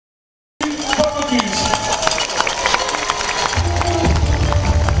for Bocuse.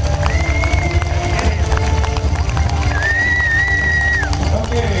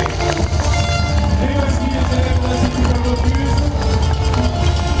 Ok. Et voici les élèves de l'Institut de Bocuse,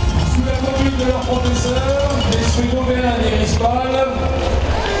 sous la conduite de leur professeur, les Auvergne et Rispal,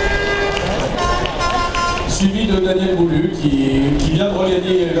 suivi de Daniel Boulu qui vient de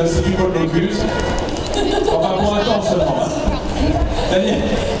regagner l'Institut Paul Bocuse. Enfin, pour un temps seulement. Daniel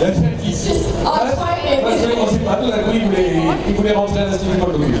qui... On ne sait pas, tout d'un coup, il voulait rentrer à l'Institut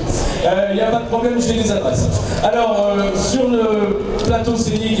Paul Bocuse. Il n'y a pas de problème, j'ai des adresses. Alors, sur le plateau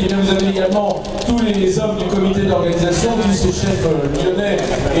scénique, eh bien, vous avez également tous les hommes du comité d'organisation, tous ces chefs lyonnais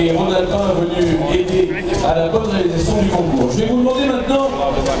et Ronaldin venus aider à la bonne réalisation du concours. Je vais vous demander maintenant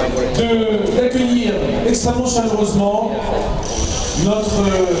d'accueillir extrêmement chaleureusement notre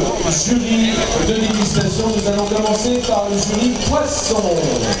jury de dégustation. Nous allons commencer par le jury poisson.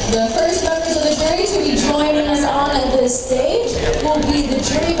 The first members of the jury to be joining us on this stage will be the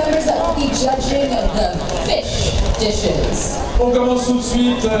jury members that will be judging the fish dishes. On commence tout de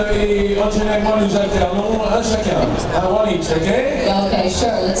suite et Angela et moi nous alternons un chacun. Un one each, ok? Okay,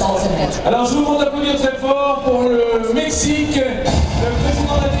 sure, let's alternate. Alors je vous demande d'applaudir très fort pour le Mexique, le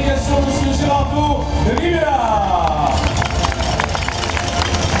président de la délégation, M. Gerardo Rivera.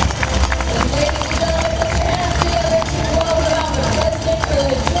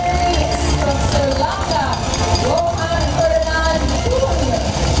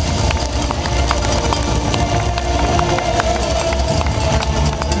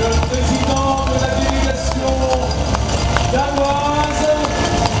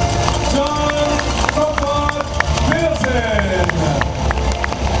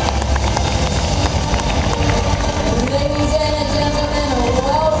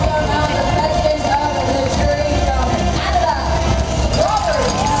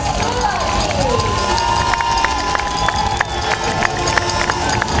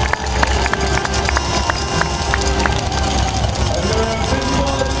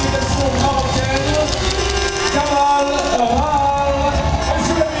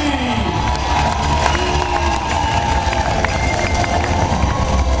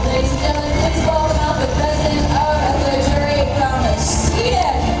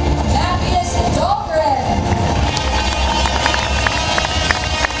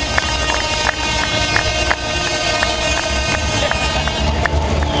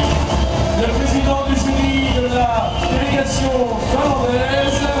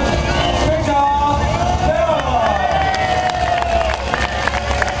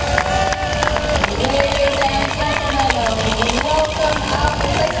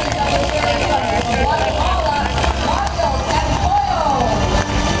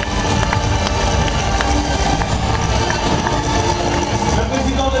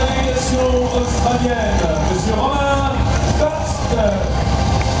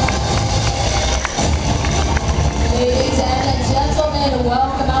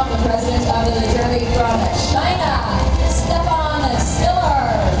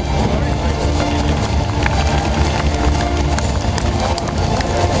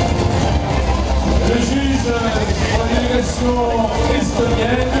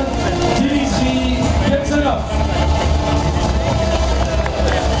 Estonienne, Giudici,